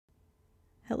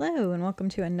Hello, and welcome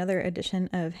to another edition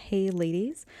of Hey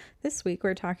Ladies. This week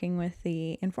we're talking with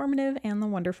the informative and the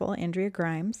wonderful Andrea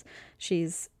Grimes.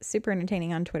 She's super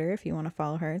entertaining on Twitter if you want to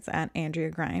follow her. It's at Andrea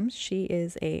Grimes. She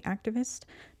is a activist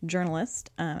journalist,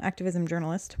 activism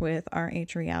journalist with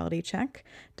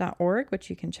rhrealitycheck.org, which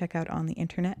you can check out on the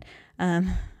internet,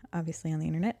 obviously on the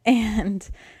internet. And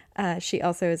she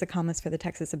also is a columnist for the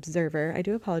Texas Observer. I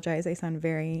do apologize, I sound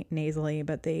very nasally,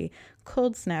 but the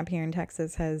cold snap here in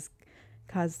Texas has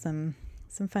caused some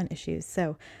fun issues.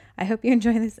 So I hope you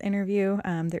enjoy this interview.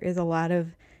 There is a lot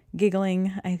of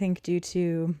giggling, I think, due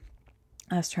to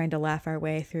us trying to laugh our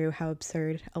way through how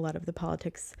absurd a lot of the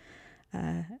politics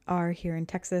are here in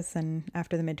Texas. And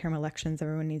after the midterm elections,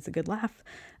 everyone needs a good laugh.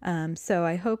 So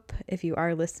I hope if you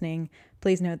are listening,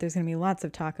 please note there's going to be lots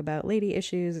of talk about lady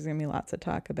issues. There's going to be lots of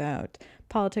talk about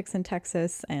politics in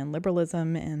Texas and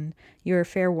liberalism, and you're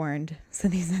fair warned. So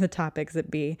these are the topics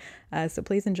that be. So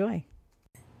please enjoy.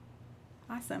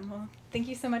 Awesome. Well, thank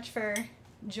you so much for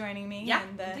joining me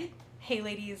and the Hey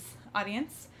Ladies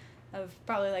audience of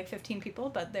probably like 15 people,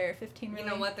 but they're 15 really... You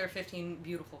know what? They're 15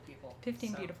 beautiful people.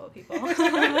 15 beautiful people.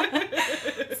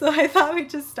 So I thought we'd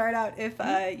just start out if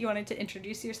you wanted to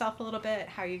introduce yourself a little bit,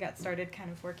 how you got started kind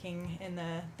of working in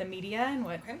the media and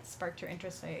what sparked your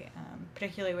interest,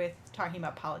 particularly with talking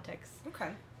about politics.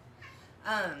 Okay.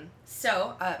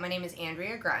 My name is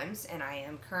Andrea Grimes, and I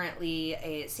am currently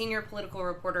a senior political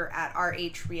reporter at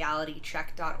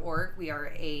rhrealitycheck.org. We are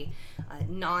a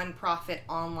non-profit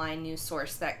online news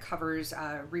source that covers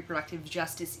reproductive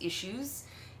justice issues.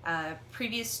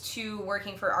 Previous to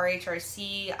working for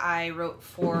RHRC, I wrote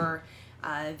for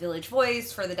Village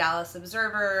Voice, for the Dallas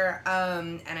Observer,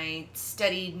 and I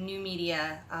studied new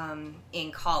media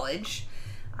in college.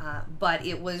 But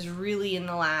it was really in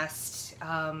the last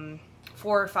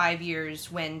 4 or 5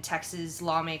 years when Texas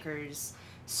lawmakers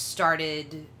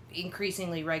started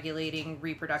increasingly regulating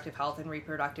reproductive health and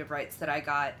reproductive rights that I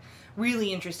got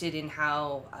really interested in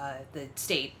how the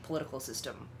state political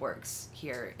system works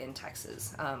here in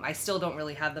Texas. I still don't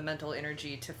really have the mental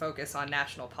energy to focus on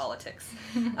national politics,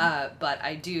 but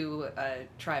I do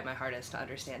try my hardest to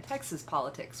understand Texas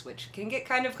politics, which can get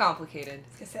kind of complicated. I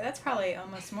was going to say, that's probably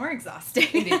almost more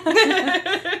exhausting.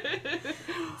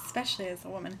 Especially as a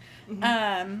woman.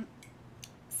 Mm-hmm.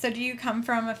 So do you come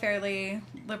from a fairly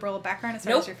liberal background as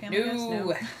far as your family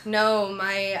goes? No,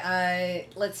 my,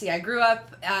 let's see, I grew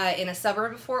up in a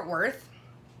suburb of Fort Worth,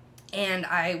 and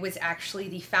I was actually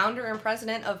the founder and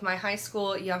president of my high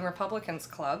school Young Republicans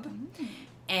Club,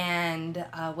 and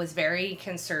was very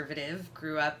conservative,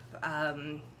 grew up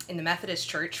in the Methodist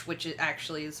Church, which is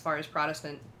actually, as far as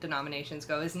Protestant denominations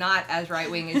go, is not as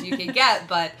right-wing as you can get,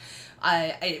 but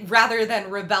I rather than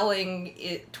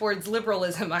rebelling towards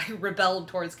liberalism, I rebelled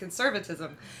towards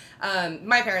conservatism.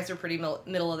 My parents were pretty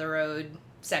middle-of-the-road,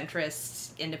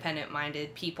 centrist,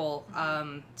 independent-minded people,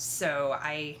 so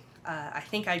I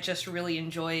think I just really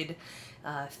enjoyed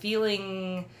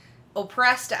feeling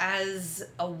oppressed as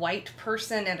a white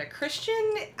person and a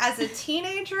Christian. As a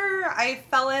teenager, I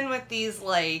fell in with these,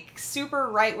 like, super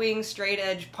right-wing,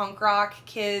 straight-edge punk rock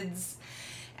kids,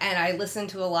 and I listened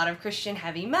to a lot of Christian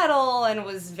heavy metal and I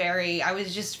was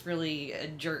just really a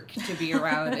jerk to be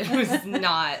around. It was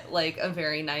not, like, a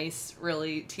very nice,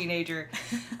 really, teenager.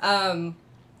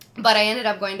 But I ended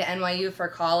up going to NYU for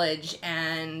college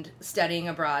and studying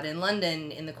abroad in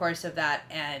London in the course of that,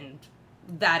 and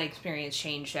that experience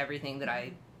changed everything that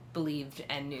I believed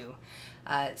and knew.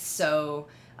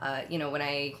 When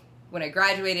I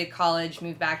graduated college,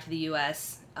 moved back to the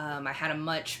U.S., I had a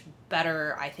much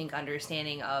better, I think,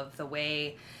 understanding of the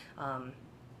way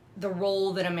the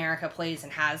role that America plays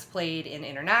and has played in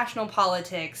international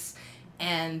politics,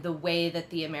 and the way that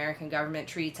the American government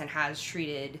treats and has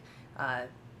treated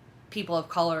people of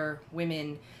color,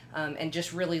 women, and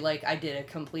just really, like, I did a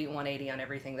complete 180 on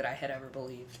everything that I had ever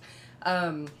believed.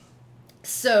 Ever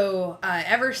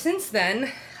since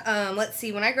then, let's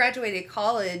see, when I graduated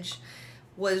college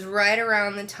was right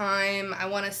around the time, I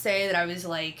want to say that I was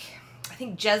like, I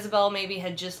think Jezebel maybe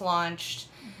had just launched,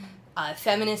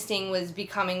 feministing was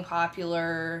becoming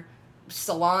popular,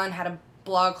 Salon had a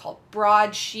blog called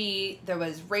Broadsheet, there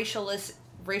was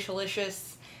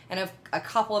Racialicious, and a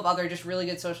couple of other just really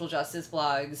good social justice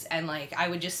blogs, and, like, I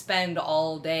would just spend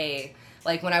all day,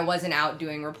 like, when I wasn't out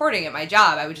doing reporting at my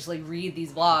job, I would just, like, read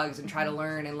these blogs and try to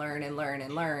learn and learn and learn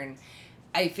and learn.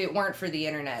 If it weren't for the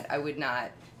internet, I would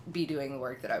not be doing the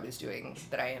work that I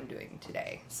am doing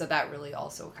today. So that really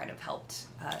also kind of helped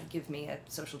give me a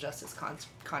social justice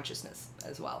consciousness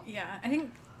as well. Yeah, I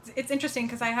think it's interesting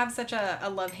because I have such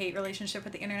a love-hate relationship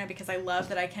with the internet, because I love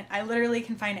that I literally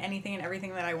can find anything and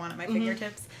everything that I want at my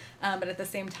fingertips. But at the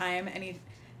same time,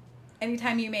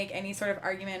 anytime you make any sort of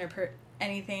argument or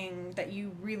anything that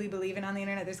you really believe in on the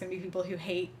internet, there's going to be people who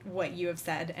hate what you have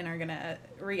said and are going to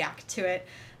react to it.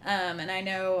 And I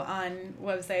know on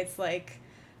websites like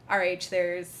RH,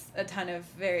 there's a ton of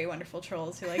very wonderful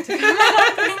trolls who like to comment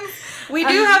on things. We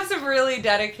do have some really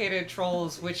dedicated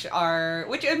trolls, which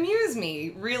amuse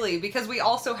me, really, because we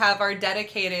also have our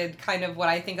dedicated kind of what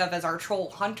I think of as our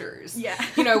troll hunters. Yeah.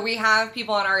 You know, we have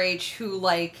people on RH who,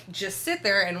 like, just sit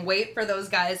there and wait for those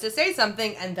guys to say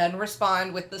something and then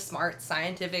respond with the smart,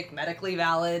 scientific, medically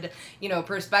valid, you know,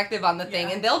 perspective on the thing.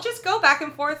 Yeah. And they'll just go back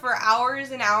and forth for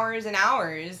hours and hours and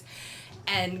hours.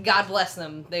 And God bless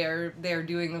them, they're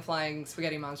doing the flying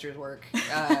spaghetti monsters work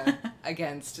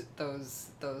against those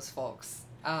folks.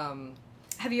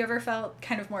 Have you ever felt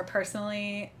kind of more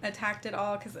personally attacked at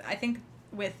all? Because I think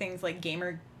with things like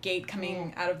Gamergate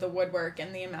coming out of the woodwork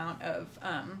and the amount of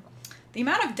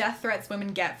death threats women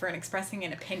get for expressing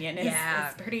an opinion is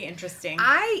pretty interesting.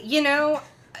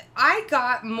 I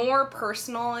got more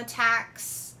personal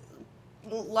attacks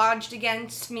lodged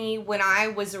against me when I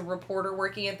was a reporter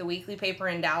working at the weekly paper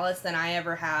in Dallas than I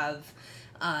ever have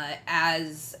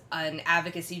as an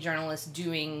advocacy journalist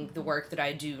doing the work that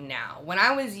I do now. When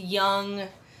I was young,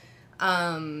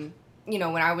 when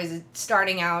I was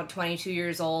starting out, 22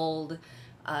 years old,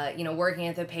 working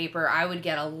at the paper, I would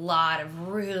get a lot of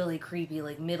really creepy,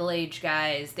 like, middle-aged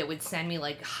guys that would send me,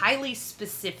 like, highly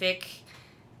specific,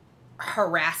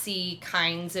 harassy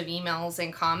kinds of emails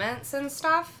and comments and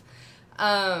stuff.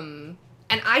 And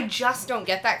I just don't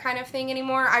get that kind of thing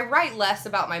anymore. I write less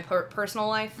about my personal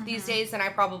life these days than I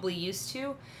probably used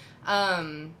to.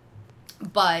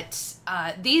 But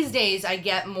these days I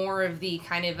get more of the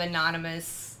kind of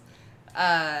anonymous,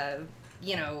 yelly,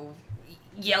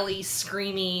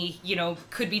 screamy,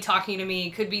 could be talking to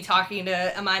me, could be talking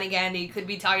to Imani Gandhi, could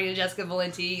be talking to Jessica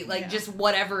Valenti, just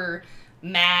whatever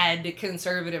mad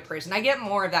conservative person. I get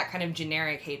more of that kind of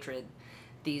generic hatred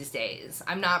these days.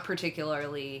 I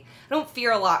don't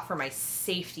fear a lot for my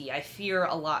safety. I fear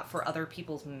a lot for other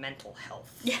people's mental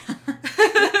health. Yeah.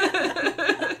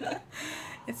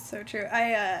 It's so true.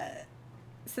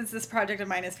 Since this project of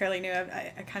mine is fairly new,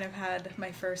 I kind of had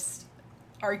my first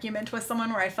argument with someone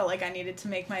where I felt like I needed to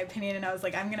make my opinion, and I was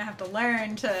like, I'm going to have to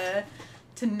learn to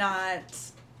not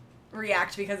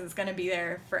react because it's going to be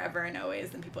there forever and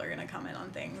always, and people are going to comment on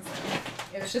things.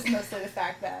 And it was just mostly the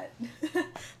fact that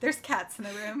there's cats in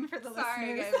the room for the listeners.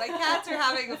 Sorry, guys. My cats are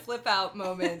having a flip out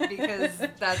moment because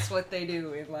that's what they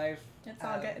do in life. It's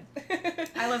all good.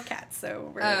 I love cats, so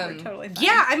we're totally fine.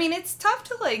 Yeah, I mean, it's tough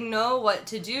to, know what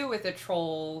to do with a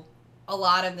troll a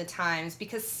lot of the times,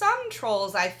 because some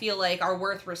trolls I feel like are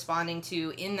worth responding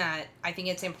to, in that I think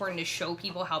it's important to show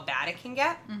people how bad it can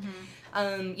get. Mm-hmm.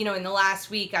 In the last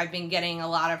week, I've been getting a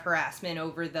lot of harassment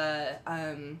over the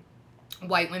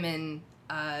white women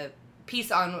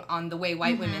piece on the way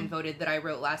white women voted that I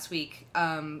wrote last week,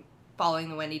 following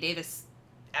the Wendy Davis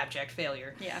abject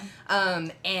failure. Yeah.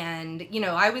 And,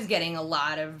 I was getting a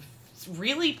lot of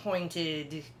really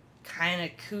pointed, kind of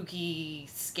kooky,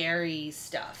 scary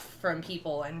stuff from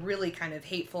people, and really kind of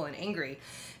hateful and angry.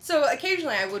 So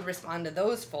occasionally I would respond to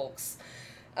those folks,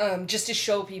 just to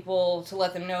show people, to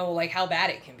let them know, how bad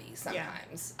it can be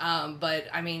sometimes. Yeah. But,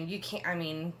 I mean, you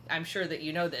can't, I'm sure that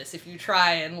you know this. If you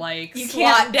try and,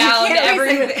 swat down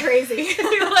everything. Crazy.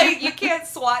 You can't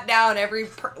swat down every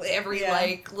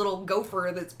little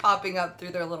gopher that's popping up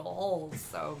through their little holes.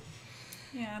 So,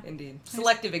 yeah. Indeed.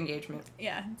 Selective engagement.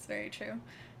 Yeah, it's very true.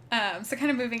 So kind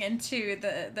of moving into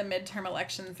the midterm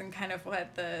elections and kind of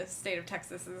what the state of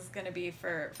Texas is going to be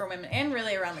for women and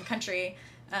really around the country,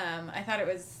 I thought it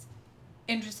was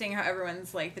interesting how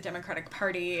everyone's the Democratic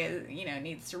Party,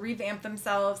 needs to revamp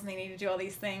themselves and they need to do all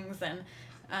these things. And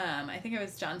I think it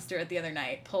was Jon Stewart the other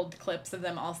night pulled clips of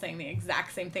them all saying the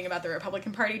exact same thing about the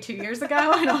Republican Party 2 years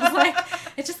ago. And I was like,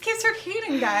 it just keeps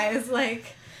repeating, guys.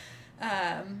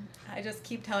 I just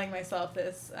keep telling myself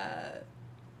this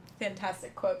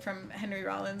fantastic quote from Henry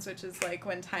Rollins, which is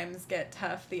when times get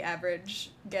tough, the average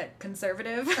get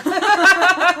conservative.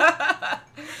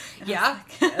 Yeah.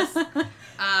 Yes.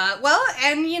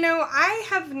 I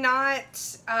have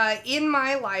not, in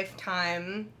my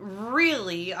lifetime,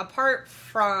 really, apart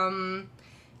from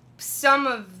some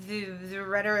of the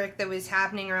rhetoric that was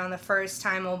happening around the first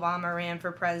time Obama ran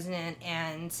for president,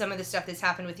 and some of the stuff that's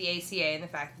happened with the ACA and the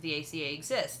fact that the ACA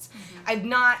exists, I've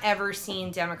not ever seen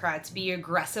Democrats be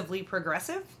aggressively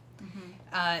progressive.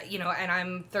 And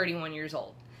I'm 31 years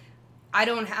old. I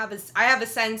have a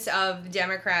sense of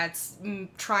Democrats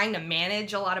trying to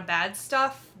manage a lot of bad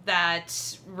stuff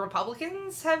that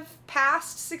Republicans have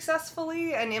passed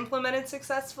successfully and implemented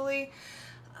successfully.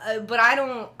 but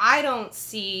I don't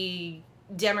see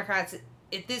Democrats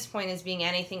at this point as being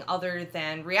anything other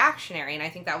than reactionary. And I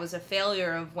think that was a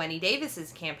failure of Wendy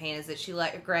Davis's campaign, is that she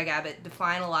let Greg Abbott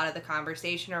define a lot of the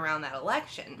conversation around that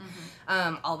election.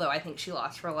 Although I think she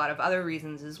lost for a lot of other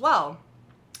reasons as well.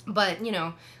 But, you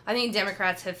know, I think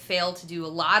Democrats have failed to do a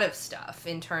lot of stuff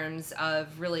in terms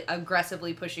of really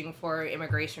aggressively pushing for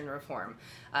immigration reform.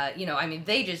 You know, I mean,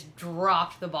 they just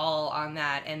dropped the ball on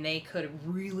that, and they could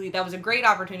really, that was a great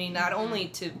opportunity not only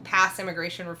to pass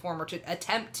immigration reform, or to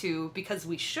attempt to, because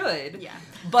we should,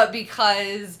 but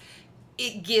because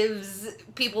it gives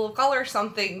people of color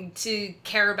something to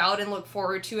care about and look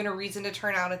forward to, and a reason to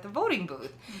turn out at the voting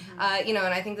booth. You know,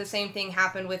 and I think the same thing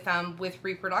happened with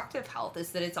reproductive health,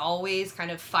 is that it's always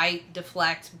kind of fight,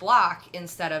 deflect, block,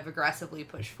 instead of aggressively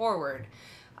push forward.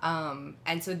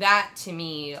 And so that, to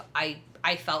me,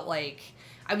 I felt like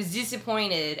I was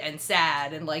disappointed and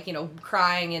sad and, like, you know,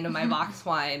 crying into my box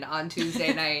wine on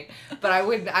Tuesday night, but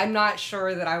I'm not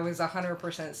sure that I was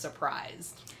 100%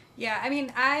 surprised. Yeah, I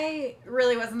mean, I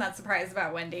really wasn't that surprised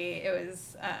about Wendy. It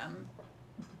was,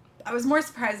 I was more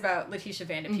surprised about Letitia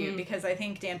Van de Putte, because I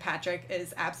think Dan Patrick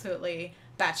is absolutely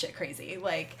batshit crazy.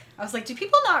 Like, I was like, do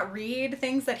people not read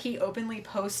things that he openly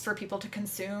posts for people to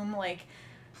consume? Like,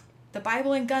 the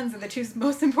Bible and guns are the two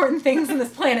most important things on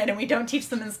this planet, and we don't teach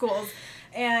them in schools.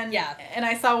 And and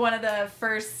I saw one of the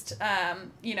first,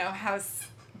 you know, House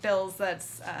bills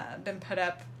that's been put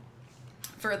up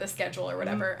for the schedule or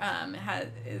whatever,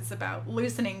 is about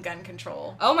loosening gun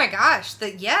control. Oh my gosh,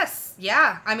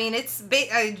 I mean, it's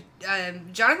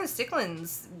Jonathan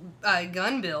Stickland's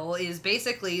gun bill is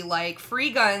basically like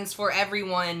free guns for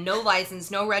everyone, no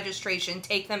license, no registration,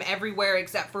 take them everywhere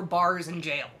except for bars and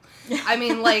jail. I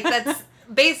mean, like, that's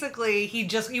basically, he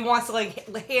wants to,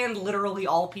 like, hand literally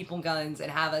all people guns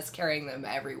and have us carrying them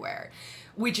everywhere,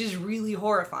 which is really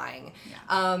horrifying.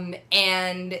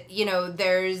 And, you know,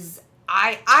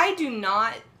 I do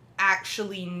not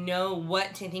actually know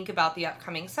what to think about the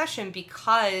upcoming session,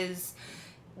 because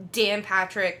Dan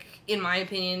Patrick, in my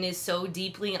opinion, is so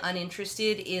deeply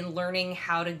uninterested in learning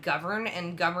how to govern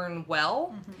and govern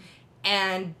well.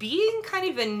 And being kind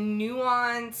of a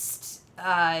nuanced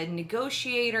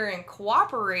negotiator and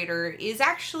cooperator is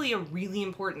actually a really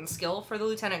important skill for the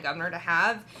lieutenant governor to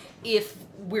have if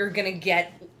we're going to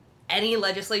get any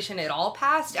legislation at all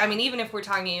passed. I mean, even if we're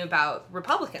talking about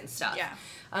Republican stuff.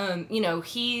 You know,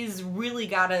 he's really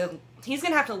he's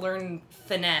going to have to learn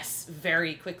finesse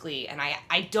very quickly, and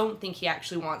I don't think he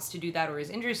actually wants to do that or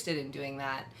is interested in doing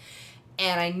that.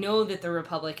 And I know that the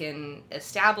Republican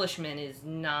establishment is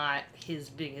not his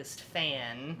biggest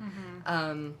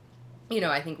fan. You know,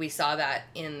 I think we saw that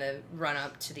in the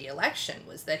run-up to the election,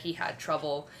 was that he had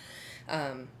trouble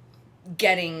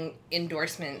getting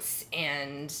endorsements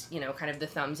and, you know, kind of the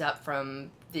thumbs up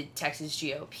from the Texas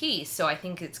GOP. So I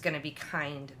think it's going to be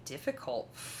kind of difficult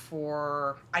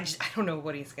for... I don't know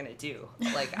what he's going to do.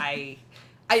 Like,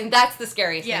 that's the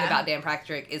scariest thing about Dan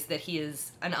Patrick, is that he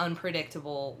is an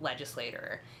unpredictable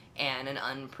legislator and an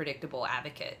unpredictable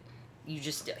advocate. He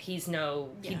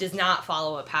does not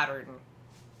follow a pattern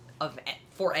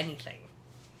for anything.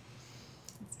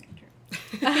 That's very true.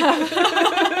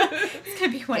 It's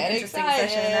going to be one interesting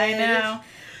session, I know.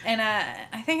 And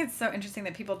I think it's so interesting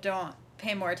that people don't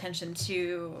pay more attention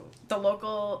to the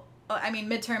local... I mean,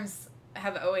 midterms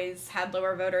have always had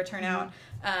lower voter turnout,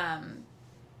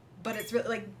 but it's really,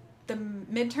 like, the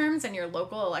midterms and your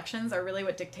local elections are really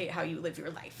what dictate how you live your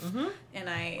life. And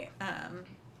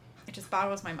it just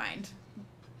boggles my mind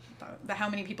about how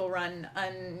many people run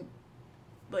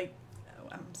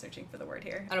I'm searching for the word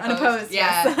here. Unopposed,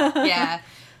 yes.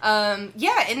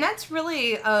 And that's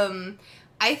really,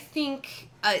 I think,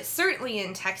 certainly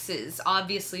in Texas,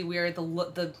 obviously we're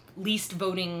the least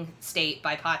voting state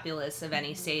by populace of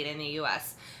any state in the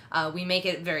U.S. We make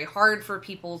it very hard for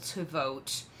people to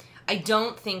vote. I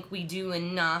don't think we do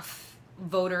enough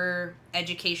voter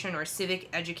education or civic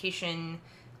education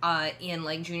in,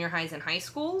 like, junior highs and high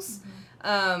schools.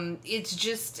 It's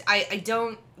just, I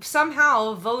don't,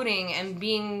 somehow voting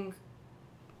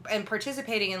and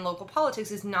participating in local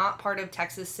politics is not part of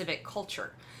Texas civic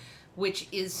culture, which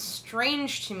is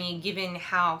strange to me given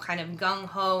how kind of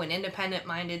gung-ho and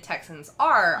independent-minded Texans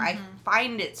are. I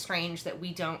find it strange that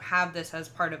we don't have this as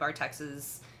part of our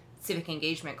Texas civic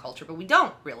engagement culture, but we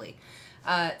don't really.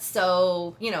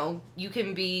 So, you know, you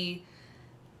can be,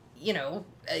 you know,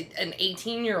 an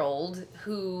 18-year-old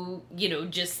who, you know,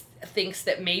 just thinks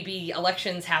that maybe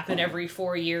elections happen every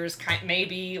 4 years,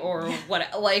 maybe, or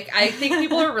what. Like, I think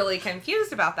people are really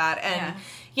confused about that. And,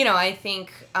 you know, I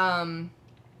think,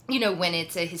 you know, when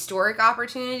it's a historic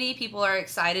opportunity, people are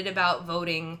excited about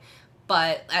voting.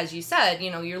 But as you said,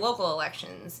 your local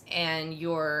elections and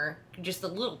your just the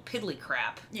little piddly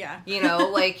crap. Yeah.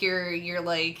 Like you're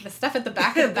like the stuff at the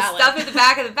back of the ballot. The stuff at the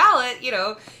back of the ballot,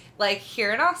 like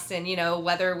here in Austin,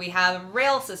 whether we have a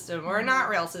rail system or not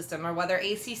rail system, or whether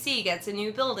ACC gets a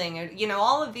new building, or,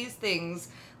 all of these things,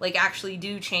 like, actually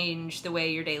do change the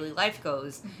way your daily life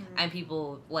goes, and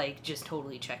people, like, just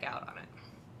totally check out on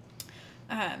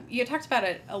it. You talked about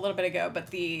it a little bit ago,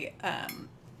 but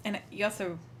and you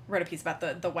also wrote a piece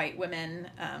about the white women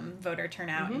voter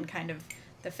turnout and kind of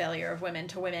the failure of women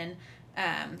to women.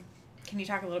 Can you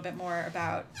talk a little bit more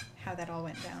about how that all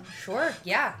went down? Sure,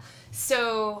 yeah.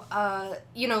 So,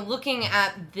 looking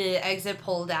at the exit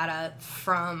poll data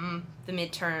from the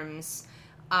midterms,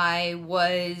 I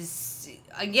was,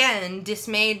 again,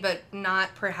 dismayed but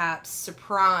not perhaps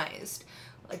surprised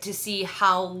to see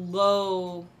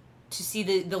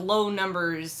the low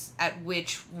numbers at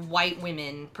which white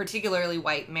women, particularly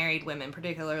white married women,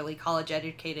 particularly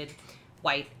college-educated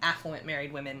white affluent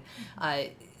married women,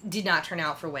 did not turn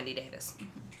out for Wendy Davis.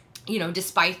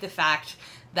 Despite the fact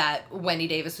that Wendy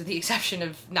Davis, with the exception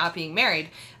of not being married,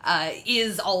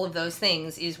 is all of those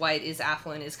things, is white, is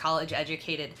affluent, is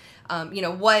college-educated.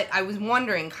 What I was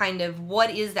wondering, kind of, what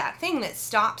is that thing that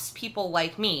stops people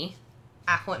like me,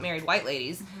 affluent married white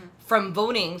ladies, from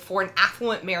voting for an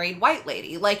affluent married white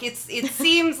lady? Like, it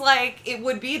seems like it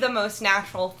would be the most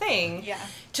natural thing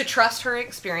to trust her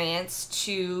experience,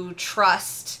 to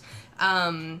trust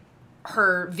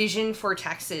her vision for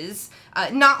Texas,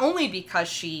 not only because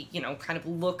she, kind of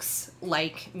looks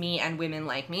like me and women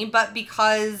like me, but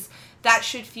because that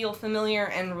should feel familiar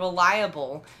and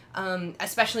reliable,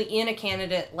 especially in a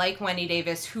candidate like Wendy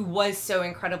Davis, who was so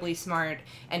incredibly smart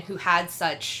and who had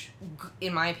such,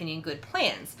 in my opinion, good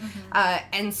plans.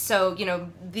 And so,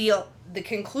 the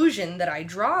conclusion that I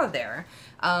draw there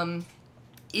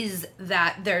is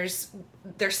that there's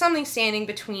something standing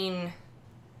between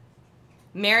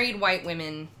married white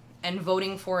women and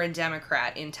voting for a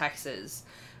Democrat in Texas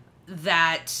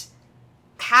that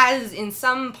has, in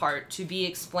some part, to be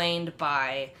explained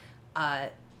by a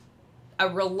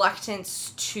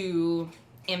reluctance to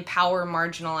empower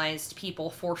marginalized people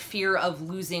for fear of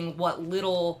losing what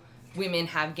little women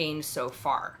have gained so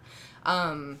far.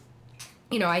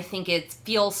 I think it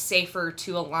feels safer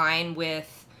to align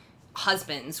with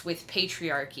husbands, with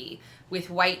patriarchy, with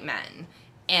white men,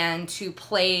 and to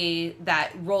play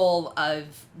that role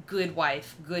of good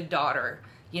wife, good daughter,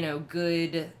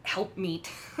 good helpmeet,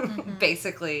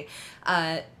 basically,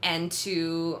 and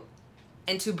to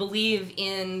believe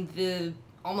in the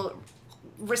almost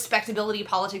respectability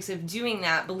politics of doing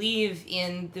that, believe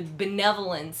in the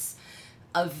benevolence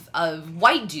of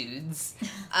white dudes.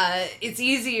 It's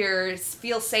easier,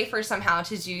 feels safer somehow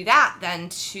to do that than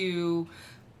to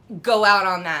go out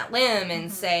on that limb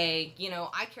and say,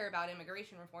 I care about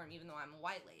immigration reform even though I'm a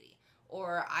white lady,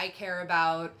 or I care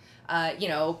about,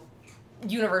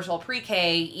 universal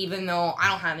pre-K even though I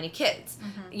don't have any kids.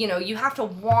 You have to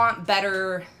want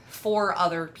better for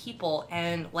other people,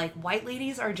 and like white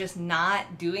ladies are just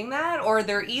not doing that, or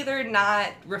they're either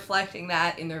not reflecting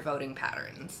that in their voting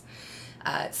patterns.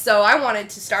 So I wanted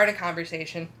to start a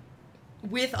conversation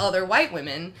with other white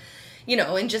women,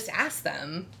 and just ask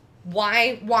them,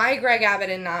 why Greg Abbott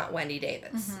and not Wendy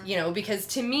Davis? Because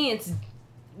to me, it's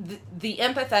the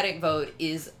empathetic vote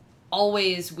is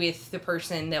always with the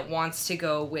person that wants to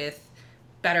go with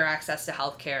better access to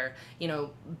healthcare,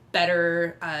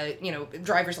 better,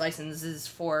 driver's licenses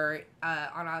for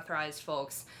unauthorized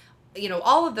folks.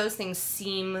 All of those things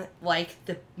seem like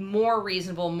the more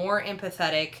reasonable, more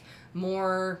empathetic,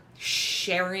 more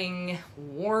sharing,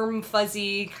 warm,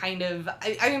 fuzzy kind of,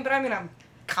 but I'm a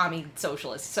commie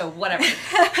socialist, so whatever.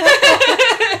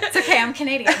 It's okay, I'm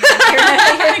Canadian. You're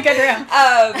in a good room.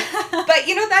 But,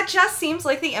 that just seems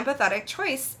like the empathetic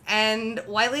choice, and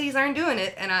white ladies aren't doing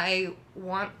it, and I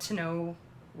want to know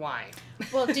why.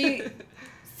 Well,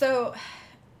 so,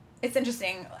 it's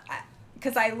interesting,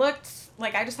 because I looked,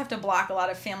 I just have to block a lot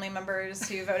of family members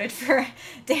who voted for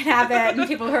Dan Abbott, and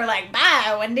people who are like,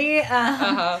 bye, Wendy.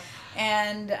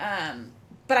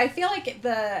 But I feel like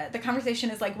the conversation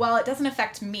is like, well, it doesn't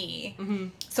affect me,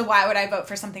 so why would I vote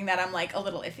for something that I'm, a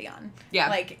little iffy on? Yeah.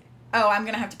 I'm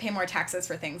going to have to pay more taxes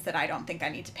for things that I don't think I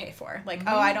need to pay for.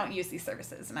 I don't use these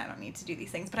services, and I don't need to do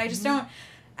these things. But I just don't...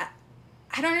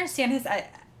 I don't understand his...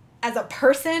 as a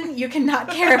person, you cannot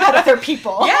care about other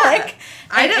people. Yeah.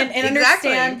 I don't... And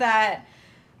understand that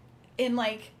in,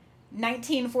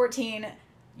 1914...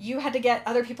 you had to get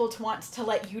other people to want to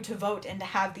let you to vote and to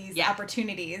have these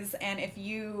opportunities. And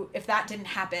if that didn't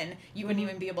happen, you wouldn't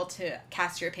even be able to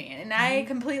cast your opinion. And I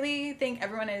completely think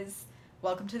everyone is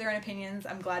welcome to their own opinions.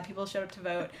 I'm glad people showed up to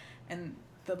vote, and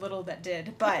the little that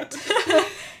did, but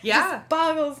yeah, just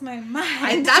boggles my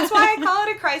mind. And that's why I call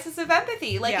it a crisis of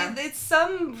empathy. Like, Yeah. it's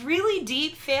some really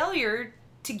deep failure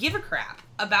to give a crap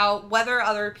about whether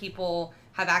other people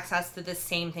have access to the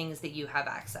same things that you have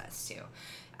access to.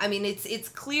 I mean, it's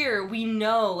clear, we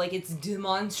know, like, it's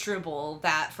demonstrable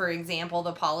that, for example,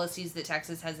 the policies that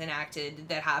Texas has enacted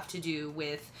that have to do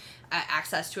with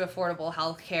access to affordable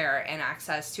health care and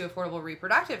access to affordable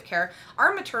reproductive care,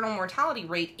 our maternal mortality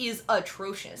rate is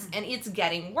atrocious, and it's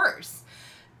getting worse.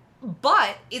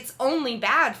 But it's only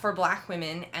bad for Black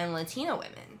women and Latino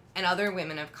women and other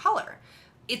women of color.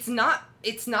 It's not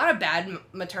a bad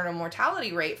maternal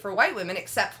mortality rate for white women,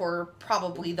 except for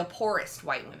probably the poorest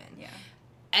white women. Yeah.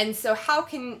 And so how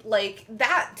can, like,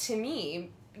 that, to me,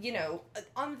 you know,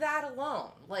 on that alone,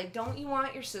 like, don't you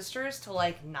want your sisters to,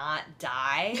 like, not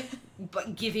die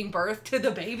but giving birth to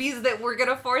the babies that we're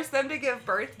gonna force them to give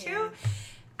birth to? Yeah.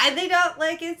 And they don't,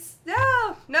 like, it's,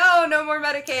 no more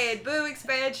Medicaid, boo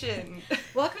expansion.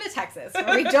 Welcome to Texas,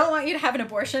 where we don't want you to have an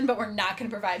abortion, but we're not going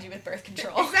to provide you with birth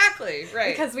control. Exactly,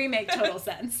 right. Because we make total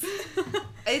sense.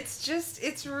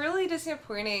 It's really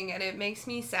disappointing, and it makes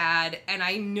me sad, and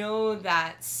I know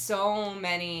that so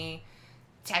many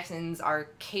Texans are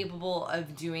capable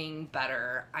of doing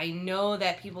better. I know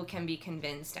that people can be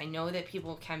convinced. I know that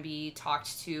people can be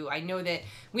talked to. I know that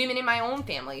women in my own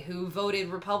family who voted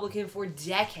Republican for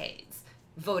decades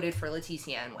voted for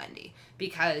Leticia and Wendy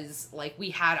because, like, we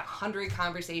had 100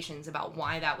 conversations about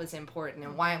why that was important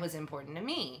and why it was important to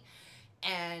me.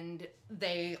 And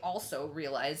they also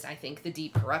realized, I think, the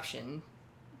deep corruption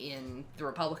in the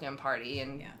Republican Party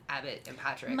and Abbott and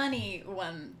Patrick. Money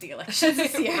won the election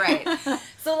this year. Right.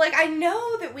 So, like, I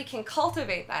know that we can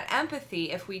cultivate that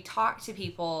empathy if we talk to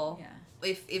people,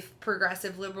 if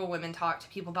progressive liberal women talk to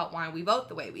people about why we vote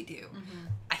the way we do. Mm-hmm.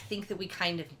 I think that we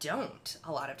kind of don't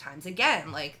a lot of times.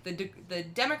 Again, like, the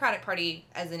Democratic Party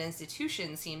as an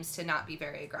institution seems to not be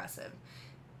very aggressive.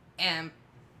 And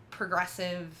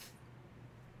progressive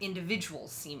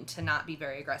individuals seem to not be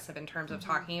very aggressive in terms of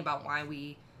talking about why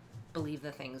we believe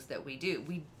the things that we do.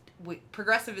 We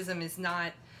progressivism is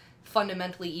not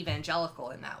fundamentally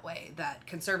evangelical in that way that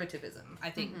conservatism, I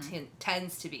think,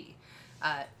 tends to be.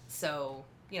 So,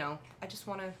 you know, I just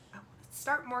want to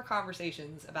start more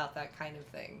conversations about that kind of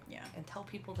thing. Yeah. And tell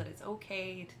people that it's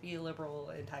okay to be a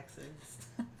liberal in Texas,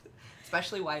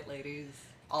 especially white ladies.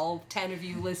 All 10 of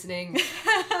you listening.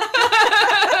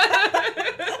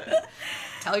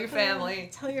 Tell your family.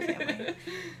 Tell your family.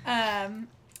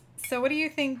 So what do you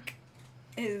think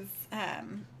is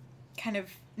kind of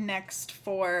next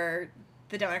for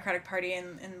the Democratic Party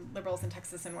and liberals in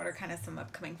Texas, and what are kind of some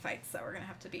upcoming fights that we're going to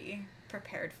have to be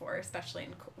prepared for, especially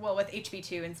with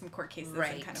HB2 and some court cases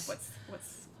and kind of what's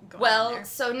going on there?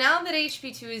 So now that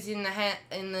HB2 is in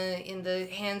the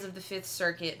hands of the Fifth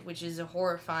Circuit, which is a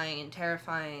horrifying and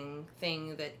terrifying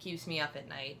thing that keeps me up at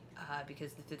night,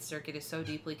 because the Fifth Circuit is so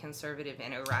deeply conservative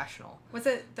and irrational. Was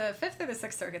it the Fifth or the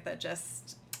Sixth Circuit that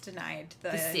just denied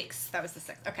the Sixth? That was the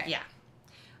Sixth. Okay. Yeah.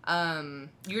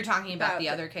 You were talking about the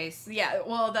other case? Yeah.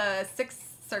 Well, the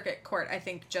Sixth Circuit Court, I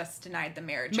think, just denied the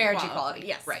marriage equality.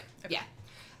 Yes. Right. Okay.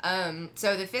 Yeah.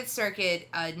 So the Fifth Circuit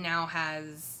now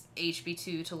has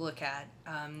HB2 to look at.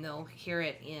 They'll hear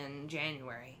it in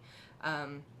January.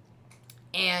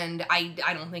 And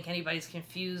I don't think anybody's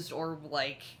confused or,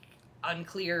 like,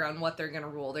 unclear on what they're going to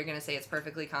rule. They're going to say it's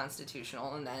perfectly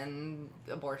constitutional, and then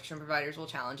abortion providers will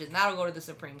challenge it, and that'll go to the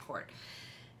Supreme Court.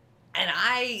 And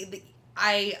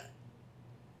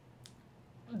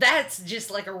that's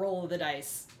just like a roll of the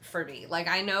dice for me. Like,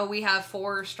 I know we have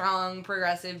 4 strong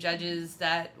progressive judges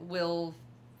that will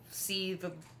see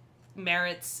the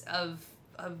merits of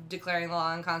declaring the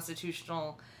law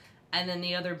unconstitutional, and then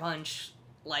the other bunch,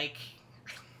 like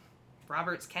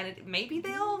Roberts, Kennedy, maybe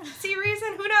they'll see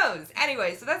reason, who knows?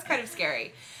 Anyway, so that's kind of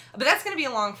scary. But that's going to be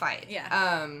a long fight.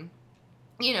 Yeah.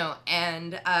 You know,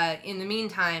 and in the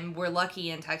meantime, we're lucky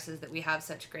in Texas that we have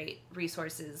such great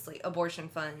resources like abortion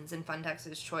funds and Fund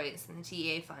Texas Choice and the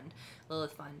TEA Fund,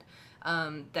 Lilith Fund,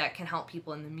 that can help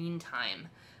people in the meantime.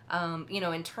 You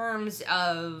know, in terms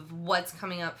of what's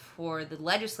coming up for the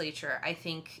legislature, I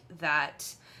think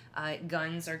that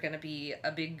guns are going to be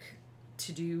a big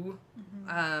to-do.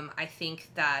 I think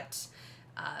that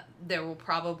there will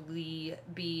probably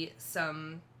be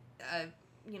some...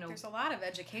 you know, there's a lot of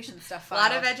education stuff. A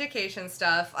lot of education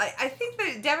stuff. I think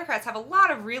the Democrats have a lot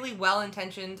of really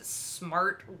well-intentioned,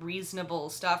 smart,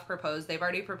 reasonable stuff proposed. They've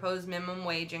already proposed minimum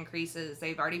wage increases.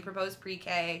 They've already proposed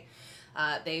pre-K.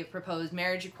 They've proposed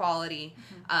marriage equality.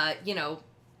 You know,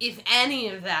 if any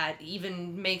of that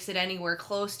even makes it anywhere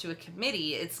close to a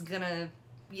committee, it's gonna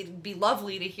be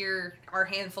lovely to hear our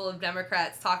handful of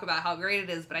Democrats talk about how great it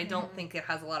is, but I don't think it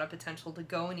has a lot of potential to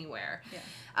go anywhere. Yeah.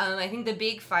 I think the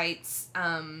big fights,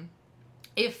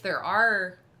 if there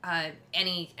are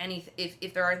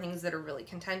if there are things that are really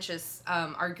contentious,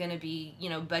 are going to be,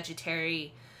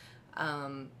 budgetary,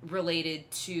 related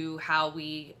to how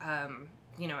we,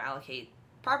 allocate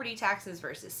property taxes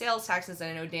versus sales taxes.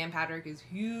 And I know Dan Patrick is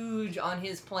huge on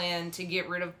his plan to get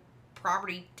rid of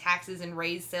property taxes and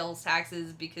raise sales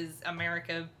taxes because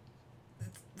America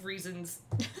reasons,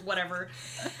 whatever.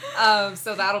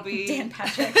 So that'll be Dan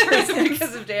Patrick reasons.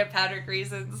 because of Dan Patrick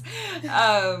reasons.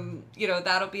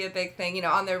 That'll be a big thing.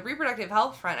 On the reproductive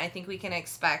health front, I think we can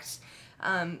expect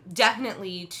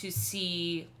definitely to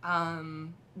see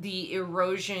the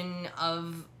erosion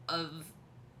of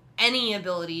any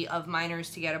ability of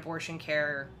minors to get abortion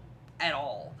care at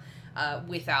all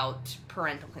without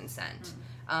parental consent.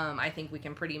 I think we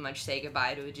can pretty much say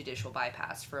goodbye to a judicial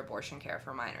bypass for abortion care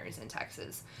for minors in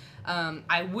Texas.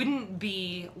 I wouldn't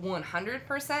be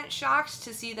 100% shocked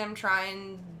to see them try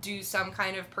and do some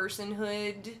kind of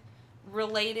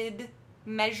personhood-related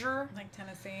measure. Like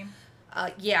Tennessee?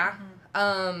 Yeah.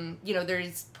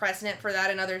 There's precedent for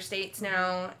that in other states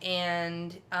now,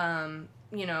 and,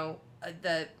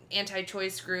 the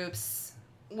anti-choice groups,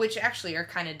 which actually are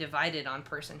kind of divided on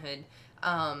personhood,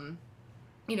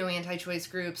 anti-choice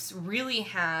groups really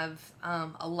have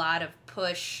a lot of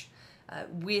push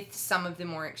with some of the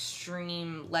more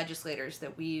extreme legislators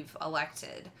that we've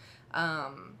elected.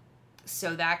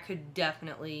 So that could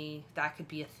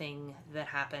be a thing that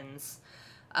happens.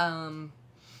 I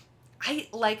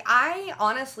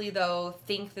honestly, though,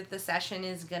 think that the session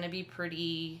is going to be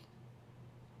pretty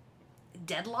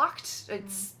deadlocked.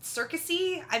 It's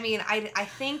circusy. I mean, I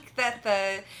think that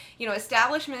the,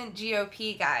 establishment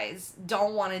GOP guys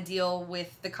don't want to deal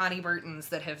with the Connie Burtons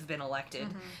that have been elected.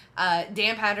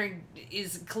 Dan Patrick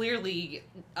is clearly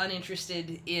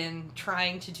uninterested in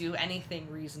trying to do anything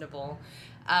reasonable.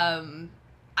 I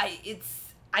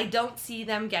don't see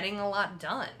them getting a lot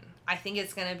done. I think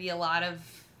it's going to be a lot of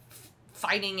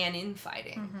fighting and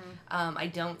infighting. I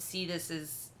don't see this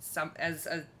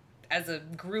as a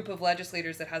group of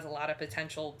legislators that has a lot of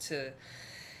potential to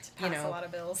pass a lot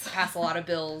of bills. Pass a lot of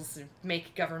bills,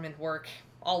 make government work,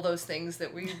 all those things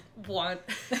that we want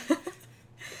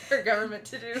our government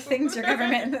to do. Things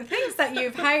that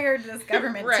you've hired this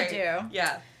government to do.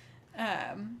 Yeah.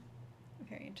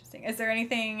 Very interesting. Is there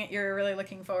anything you're really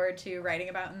looking forward to writing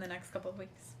about in the next couple of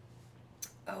weeks?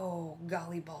 Oh,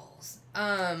 golly balls.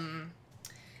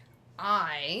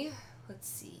 Let's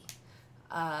see.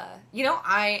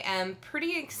 I am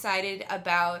pretty excited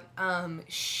about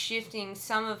shifting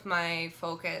some of my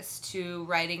focus to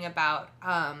writing about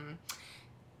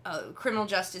criminal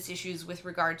justice issues with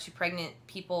regard to pregnant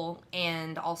people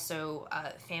and also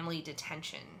family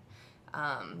detention,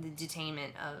 the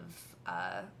detainment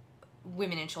of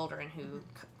women and children who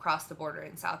cross the border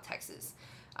in South Texas.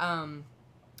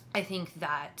 I think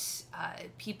that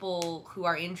people who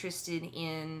are interested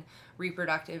in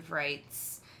reproductive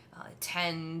rights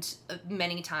tend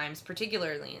many times,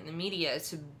 particularly in the media,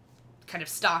 to kind of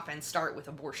stop and start with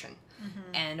abortion.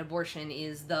 And abortion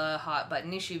is the hot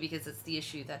button issue because it's the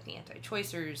issue that the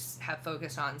anti-choicers have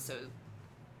focused on so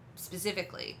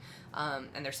specifically,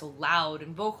 and they're so loud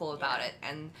and vocal about it.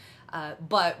 And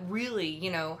but really,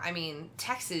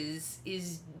 Texas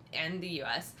and the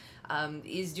U.S.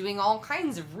 Is doing all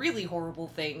kinds of really horrible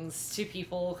things to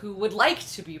people who would like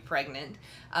to be pregnant,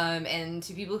 and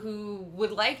to people who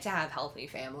would like to have healthy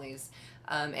families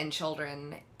and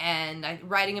children. And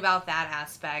writing about that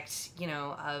aspect,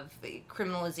 of the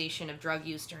criminalization of drug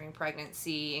use during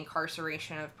pregnancy,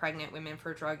 incarceration of pregnant women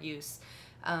for drug use,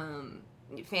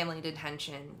 family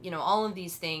detention, all of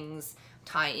these things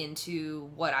tie into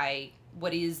what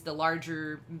is the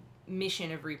larger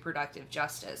mission of reproductive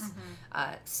justice.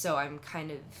 So I'm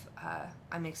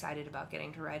I'm excited about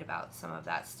getting to write about some of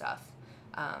that stuff,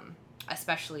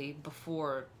 especially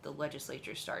before the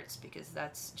legislature starts, because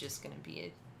that's just going to be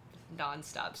a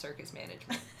nonstop circus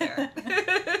management there.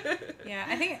 Yeah,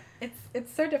 I think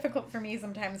it's so difficult for me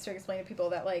sometimes to explain to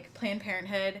people that Planned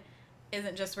Parenthood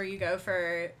isn't just where you go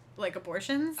for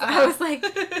abortions. I was like,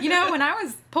 when I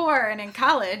was poor and in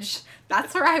college,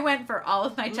 that's where I went for all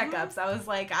of my checkups. I was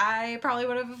like, I probably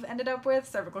would have ended up with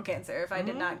cervical cancer if I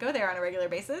did not go there on a regular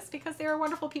basis, because they were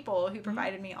wonderful people who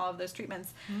provided me all of those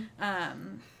treatments.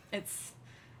 It's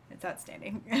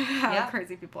outstanding how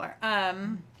crazy people are.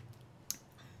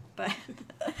 But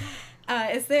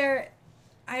is there,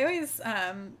 I always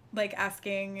like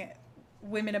asking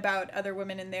women about other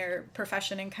women in their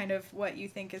profession and kind of what you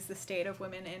think is the state of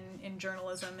women in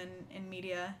journalism and in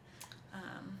media.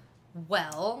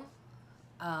 Well,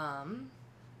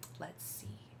 let's see.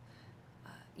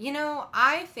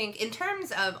 I think in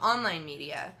terms of online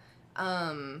media,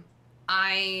 I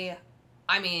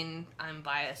mean, I'm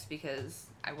biased because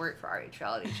I work for RH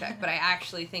Reality Check, but I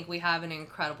actually think we have an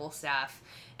incredible staff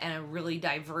and a really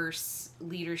diverse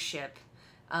leadership,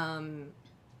 and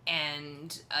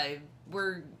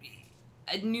we're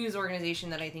a news organization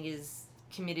that I think is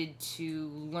committed to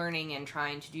learning and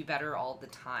trying to do better all the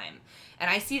time. And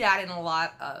I see that in a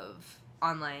lot of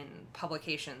online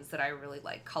publications that I really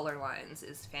like. Color Lines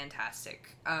is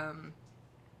fantastic.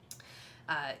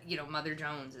 Mother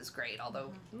Jones is great,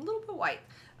 although a little bit white,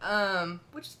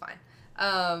 which is fine.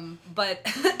 But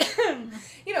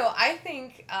I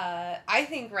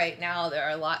think right now there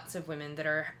are lots of women that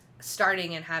are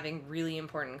starting and having really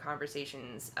important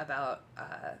conversations about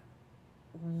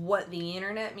what the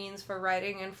internet means for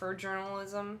writing and for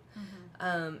journalism,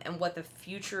 and what the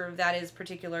future of that is,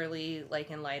 particularly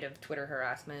like in light of Twitter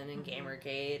harassment and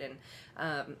Gamergate, and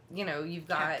you've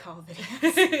got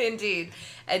indeed,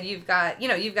 and you've got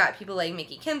people like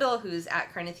Mickey Kindle, who's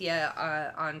at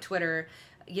Carnithia on Twitter,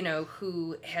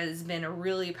 who has been a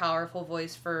really powerful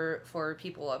voice for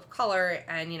people of color,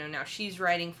 and now she's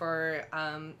writing for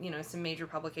some major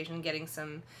publication, getting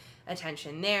some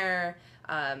attention there.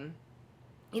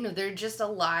 There are just a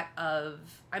lot of...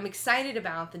 I'm excited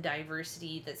about the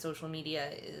diversity that social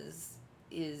media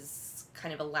is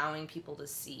kind of allowing people to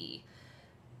see.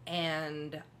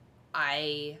 And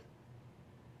I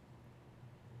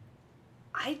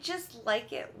just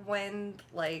like it when,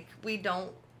 like, we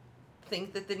don't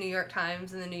think that the New York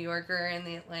Times and the New Yorker and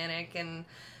the Atlantic and,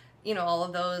 all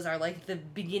of those are, like, the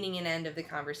beginning and end of the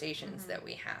conversations that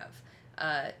we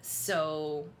have.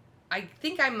 So... I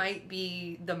think I might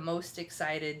be the most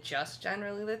excited just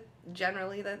generally that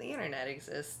the internet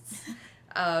exists,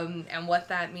 and what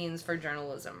that means for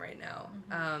journalism right now,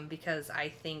 because I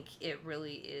think it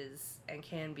really is and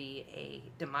can be a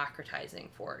democratizing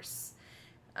force.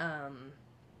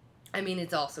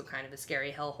 It's also kind of a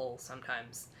scary hellhole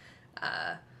sometimes,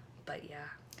 but yeah.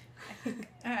 I think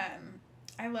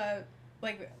I love,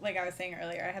 like I was saying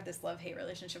earlier, I have this love-hate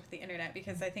relationship with the internet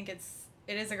because I think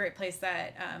it is a great place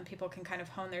that people can kind of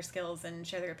hone their skills and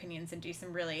share their opinions and do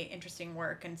some really interesting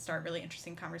work and start really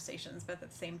interesting conversations. But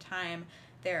at the same time,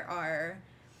 there are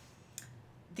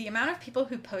the amount of people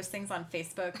who post things on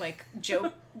Facebook, like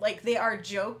they are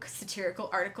joke satirical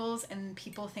articles, and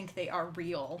people think they are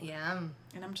real. Yeah.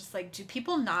 And I'm just like, do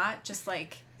people not just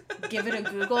like give it a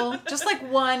Google? Just like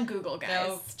one Google, guys.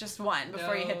 Nope. Just one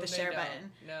before you hit the share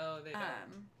button. No, they don't.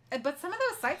 But some of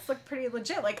those sites look pretty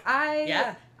legit. Like,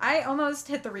 I almost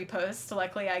hit the repost.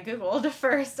 Luckily, I Googled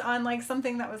first on, like,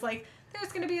 something that was like,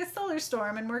 there's going to be a solar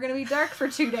storm and we're going to be dark for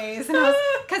 2 days. And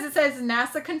because it says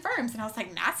NASA confirms. And I was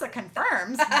like, NASA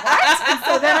confirms? What? And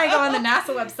so then I go on the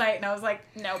NASA website and I was like,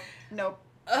 nope.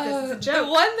 This is a joke.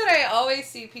 The one that I always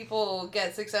see people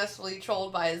get successfully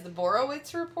trolled by is the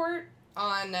Borowitz report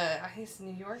on, I think it's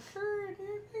New Yorker,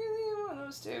 one of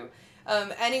those two.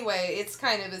 Anyway, it's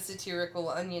kind of a satirical,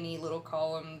 oniony little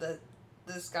column that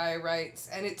this guy writes,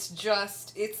 and it's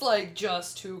just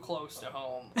too close to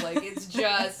home. Like, it's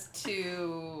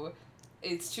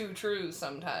too true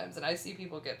sometimes, and I see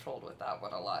people get trolled with that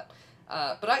one a lot.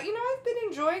 But I've been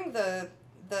enjoying the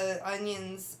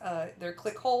Onion's, their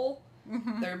clickhole,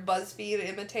 their BuzzFeed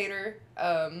imitator,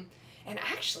 and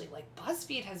actually, like,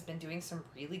 BuzzFeed has been doing some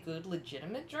really good,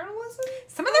 legitimate journalism.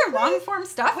 Some of their long-form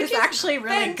stuff is actually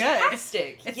really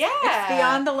fantastic. Good. It's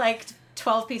beyond the, like,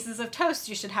 12 pieces of toast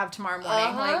you should have tomorrow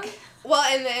morning. Like, well,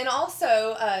 and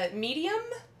also, Medium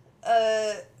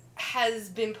has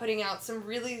been putting out some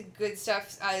really good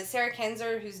stuff. Sarah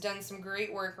Kenzer, who's done some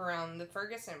great work around the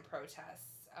Ferguson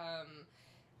protests.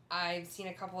 I've seen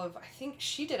a couple of... I think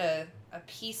she did a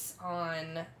piece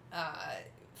on...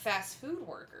 fast food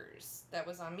workers that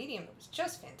was on Medium. It was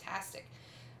just fantastic.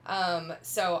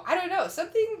 So I don't know,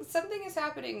 something is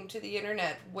happening to the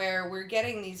internet where we're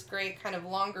getting these great kind of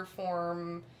longer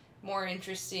form, more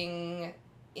interesting,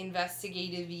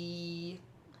 investigative-y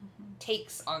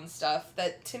takes on stuff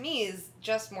that to me is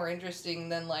just more interesting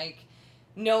than like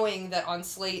knowing that on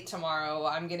Slate tomorrow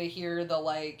I'm gonna hear the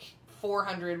like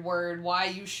 400 word why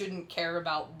you shouldn't care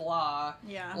about blah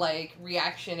like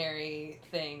reactionary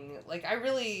thing. Like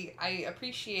I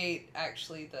appreciate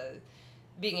actually the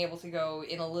being able to go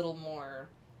in a little more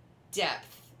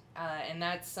depth, and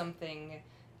that's something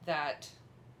that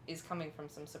is coming from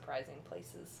some surprising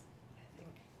places, I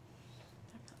think.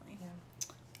 Definitely.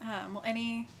 Yeah. Well,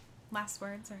 any last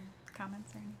words or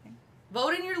comments or anything?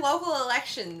 Vote in your local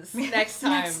elections next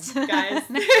time, guys. Next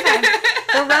time.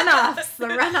 The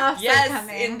runoffs Yes, are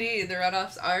coming. indeed. The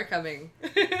runoffs are coming.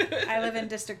 I live in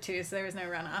District 2, so there was no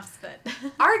runoffs, but...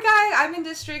 Our guy, I'm in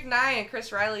District 9, and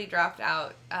Chris Riley dropped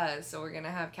out, so we're going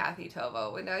to have Kathy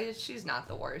Tovo. And she's not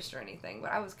the worst or anything,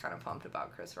 but I was kind of pumped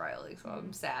about Chris Riley, so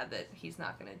I'm sad that he's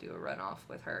not going to do a runoff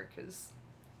with her, because...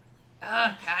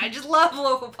 I just love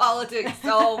local politics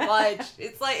so much.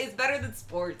 It's better than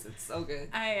sports. It's so good.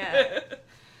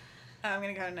 I'm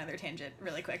going to go on another tangent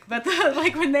really quick. But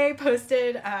when they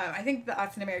posted, I think the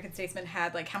Austin American Statesman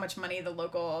had how much money the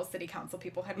local city council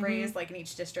people had raised in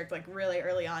each district really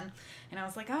early on. And I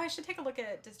was like, oh, I should take a look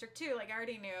at District 2. I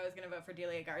already knew I was going to vote for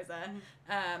Delia Garza.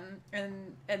 And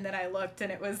then I looked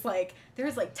and it was there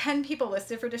was 10 people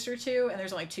listed for District 2 and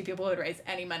there's only 2 people who would raise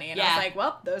any money. And I was like,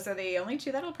 well, those are the only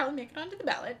 2 that'll probably make it onto the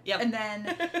ballot. Yep. And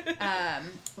then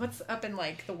what's up in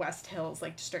the West Hills,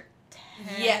 District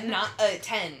 10? Yeah, not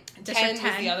 10. District 10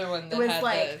 was the other one that was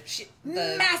had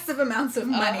the massive amounts of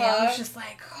money. I was just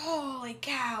like, holy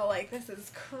cow, this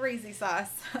is crazy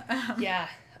sauce. Yeah,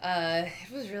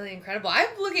 it was really incredible. I'm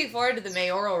looking forward to the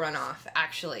mayoral runoff,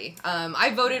 actually.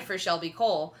 I voted for Shelby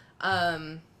Cole.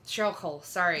 Cheryl Cole,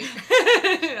 sorry.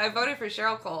 I voted for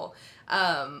Cheryl Cole.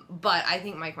 But I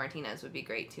think Mike Martinez would be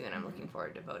great, too, and I'm looking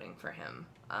forward to voting for him.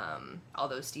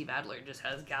 Although Steve Adler just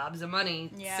has gobs of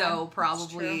money, so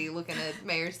probably looking at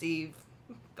Mayor Steve,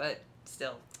 but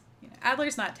still.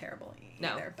 Adler's not terrible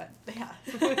No. either, but yeah.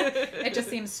 It just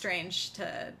seems strange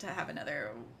to have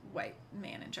another white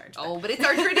man in charge. Oh, but it's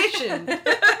our tradition.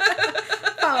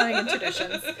 Following in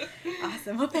traditions.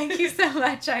 Awesome. Well, thank you so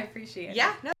much. I appreciate it.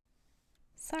 Yeah, no.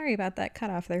 Sorry about that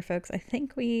cutoff there, folks. I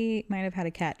think we might have had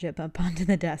a cat jump up onto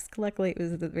the desk. Luckily, it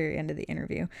was at the very end of the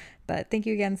interview. But thank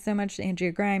you again so much to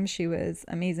Andrea Grimes. She was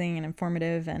amazing and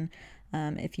informative. And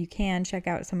if you can, check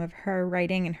out some of her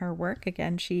writing and her work.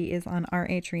 Again, she is on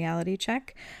RH Reality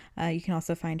Check. You can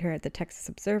also find her at the Texas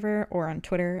Observer or on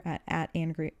Twitter at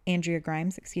Andrea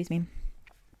Grimes,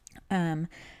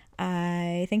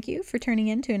 I thank you for tuning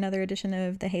in to another edition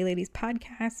of the Hey Ladies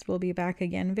podcast. We'll be back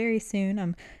again very soon.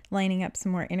 I'm lining up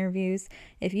some more interviews.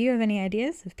 If you have any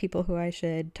ideas of people who I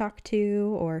should talk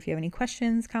to, or if you have any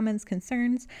questions, comments,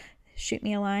 concerns, shoot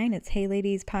me a line. It's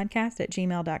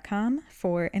heyladiespodcast@gmail.com.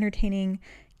 For entertaining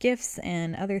gifts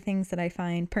and other things that I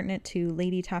find pertinent to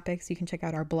lady topics, you can check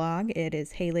out our blog. It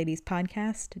is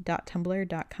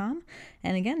heyladiespodcast.tumblr.com.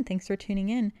 And again, thanks for tuning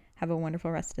in. Have a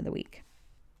wonderful rest of the week.